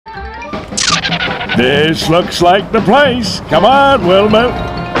This looks like the place. Come on, Wilma.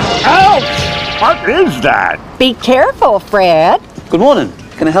 Ouch! What is that? Be careful, Fred. Good morning.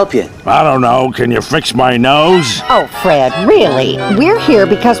 Can I help you? I don't know. Can you fix my nose? Oh, Fred, really? We're here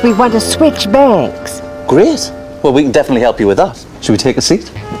because we want to switch banks. Great. Well, we can definitely help you with that. Should we take a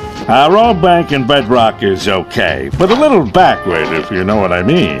seat? Our old bank in Bedrock is okay, but a little backward, if you know what I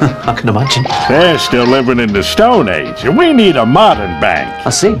mean. I can imagine. They're still living in the Stone Age, and we need a modern bank.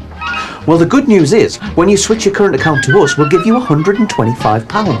 I see. Well, the good news is, when you switch your current account to us, we'll give you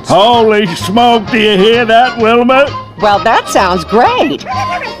 £125. Holy smoke, do you hear that, Wilma? Well, that sounds great.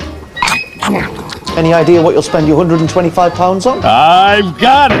 Any idea what you'll spend your £125 on? I've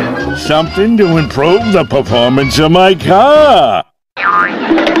got it. Something to improve the performance of my car.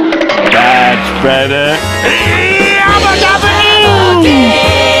 That's better.